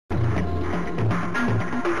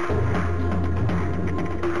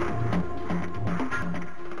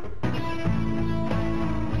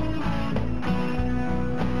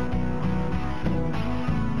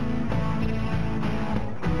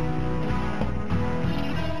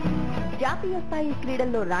జాతీయ స్థాయి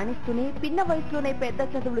క్రీడల్లో రాణిస్తూనే పిన్న వయసులోనే పెద్ద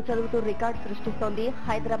చదువులు చదువుతూ రికార్డు సృష్టిస్తోంది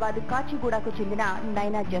హైదరాబాద్ కాచిగూడకు చెందిన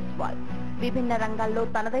నైనా జైస్వాల్. విభిన్న రంగాల్లో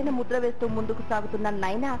తనదైన ముద్ర వేస్తూ ముందుకు సాగుతున్న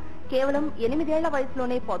నైనా కేవలం 8 ఏళ్ల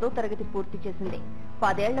వయసులోనే 10వ తరగతి పూర్తి చేసింది.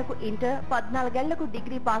 10 ఏళ్లకు ఇంటర్, 14 ఏళ్లకు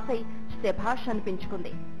డిగ్రీ పాస్ అయి శభాష్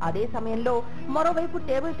అనిపించుకుంది. అదే సమయంలో మరోవైపు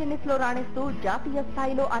టేబుల్ టెన్నిస్ లో రాణిస్తూ జాతీయ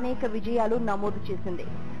స్థాయిలో అనేక విజయాలు నమోదు చేసింది.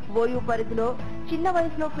 ఓయూ పరిధిలో చిన్న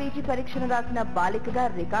వయసులో పీజీ పరీక్షను రాసిన బాలికగా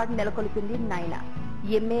రికార్డు నెలకొల్పింది నైనా.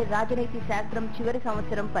 ఎంఏ రాజనీతి శాస్త్రం చివరి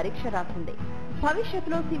సంవత్సరం పరీక్ష రాసింది.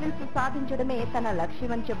 భవిష్యత్తులో సివిల్స్ సాధించడమే తన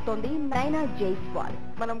లక్ష్యమని చెప్తోంది నైనా జైస్వాల్.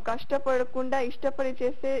 మనం కష్టపడకుండా ఇష్టపడి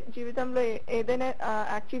చేస్తే జీవితంలో ఏదైనా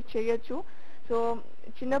అచీవ్ చేయొచ్చు. సో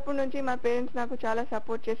చిన్నప్పటి నుంచి మా పేరెంట్స్ నాకు చాలా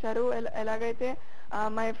సపోర్ట్ చేశారు. ఎలాగైతే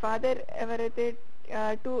మై ఫాదర్ ఎవరైతే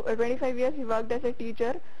 25 years he worked as a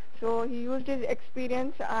teacher. So he used his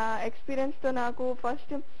experience తో నాకు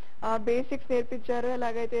ఫస్ట్ బేసిక్స్ నేర్పించారు.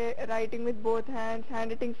 ఎలాగైతే writing with both hands,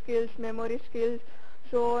 hand writing skills, memory skills.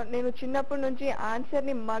 So నేను చిన్నప్పటి నుంచి ఆన్సర్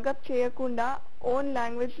ని మగప్ చేయకుండా ఓన్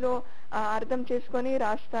లాంగ్వేజ్ లో అర్థం చేసుకొని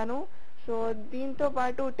రాస్తాను. సో దీంతో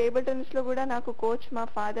పాటు టేబుల్ టెన్నిస్ లో కూడా నాకు కోచ్ మా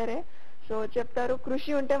ఫాదరే. సో చెప్తారు,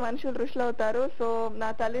 కృషి ఉంటే మనుషులు ఋషులు అవుతారు. సో నా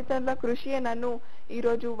తల్లిదండ్రుల కృషియే నన్ను ఈ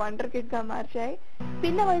రోజు వండర్ కిడ్ గా మార్చాయి.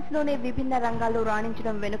 పిన్న వయసులోనే విభిన్న రంగాల్లో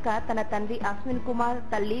రాణించడం వెనుక తన తండ్రి అశ్విన్ కుమార్,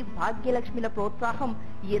 తల్లి భాగ్యలక్ష్మిల ప్రోత్సాహం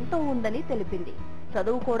ఎంతో ఉందని తెలిపింది.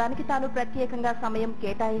 చదువుకోవడానికి తాను ప్రత్యేకంగా సమయం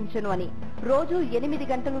కేటాయించను అని, రోజు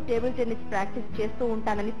 8 గంటలు టేబుల్ టెన్నిస్ ప్రాక్టీస్ చేస్తూ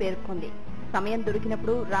ఉంటానని పేర్కొంది. సమయం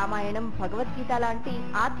దొరికినప్పుడు రామాయణం, భగవద్గీత లాంటి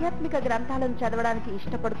ఆధ్యాత్మిక గ్రంథాలను చదవడానికి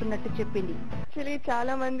ఇష్టపడుతున్నట్టు చెప్పింది. యాక్చువల్లీ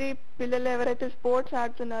చాలా మంది పిల్లలు ఎవరైతే స్పోర్ట్స్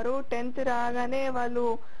ఆడుతున్నారో 10th రాగానే వాళ్ళు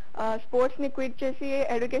స్పోర్ట్స్ ని క్విట్ చేసి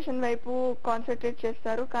ఎడ్యుకేషన్ వైపు కాన్సన్ట్రేట్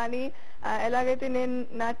చేస్తారు. కానీ ఎలాగైతే నేను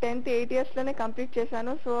నా 10th 8 years లోనే కంప్లీట్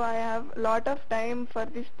చేశాను. So I have lot of time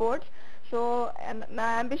for the sports. So నా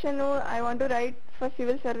ambition, I want to right for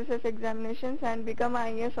civil services examinations and become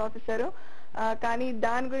IAS officer. కానీ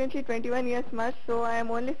దాని గురించి 21 years must. So I'm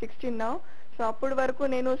only 16 now. So అప్పటి వరకు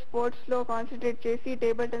నేను sports లో concentrate చేసి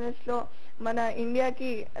table tennis లో మన ఇండియాకి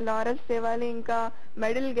లారెల్స్ తేవాలి, ఇంకా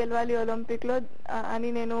మెడల్ గెలవాలి ఒలింపిక్ లో అని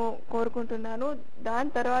నేను కోరుకుంటున్నాను.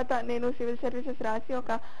 దాని తర్వాత నేను సివిల్ సర్వీసెస్ రాసి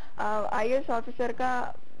ఒక IAS ఆఫీసర్ గా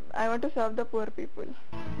I want to serve the poor people.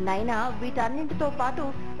 నైనా వీటన్నింటితో పాటు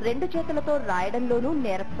 2 చేతులతో రాయడంలోనూ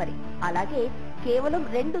నేర్పరి. అలాగే కేవలం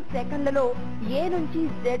 2 సెకండ్లలో A నుంచి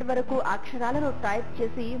Z వరకు అక్షరాలను టైప్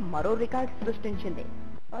చేసి మరో రికార్డ్ సృష్టించింది.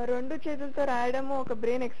 2 చేతులతో రాయడము ఒక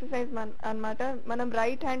బ్రెయిన్ ఎక్సర్సైజ్ అన్నమాట. మనం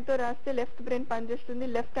రైట్ హ్యాండ్ తో రాస్తే లెఫ్ట్ బ్రెయిన్ పనిచేస్తుంది,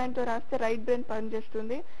 లెఫ్ట్ హ్యాండ్ తో రాస్తే రైట్ బ్రెయిన్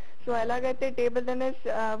పనిచేస్తుంది. సో ఎలాగైతే table tennis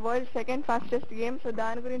world second fastest game. So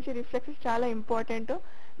దాని గురించి రిఫ్లెక్సెస్ చాలా ఇంపార్టెంట్.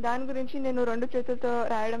 దాని గురించి నేను 2 చేతులతో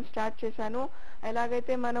రాయడం స్టార్ట్ చేశాను.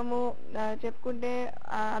 ఎలాగైతే మనము చెప్పుకుంటే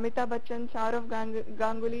అమితాబ్ బచ్చన్, సౌరవ్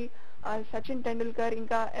గాంగులీ, సచిన్ టెండూల్కర్,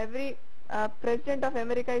 ఇంకా every president of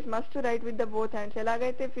America is must to right with the both hands.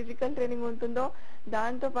 ఎలాగైతే ఫిజికల్ ట్రైనింగ్ ఉంటుందో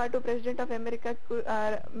దాంతో పాటు president of America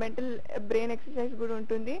mental brain exercise కూడా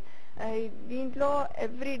ఉంటుంది. దీంట్లో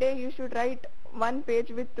every day you should write 1 page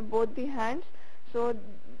with both the hands. So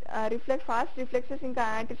fast reflexes ఇంకా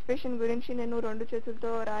anticipation గురించి నేను 2 చేతులతో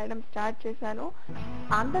రాయడం స్టార్ట్ చేశాను.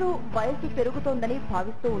 అందరూ వయసు పెరుగుతోందని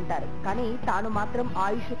భావిస్తూ ఉంటారు, కానీ తాను మాత్రం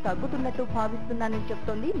ఆయుష్ తగ్గుతున్నట్టు భావిస్తున్నానని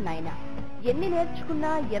చెప్తోంది నైనా. ఎన్ని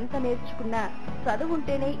నేర్చుకున్నా, ఎంత నేర్చుకున్నా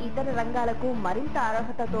చదువుంటేనే ఇతర రంగాలకు మరింత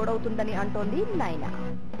అర్హత తోడవుతుందని అంటోంది నైనా.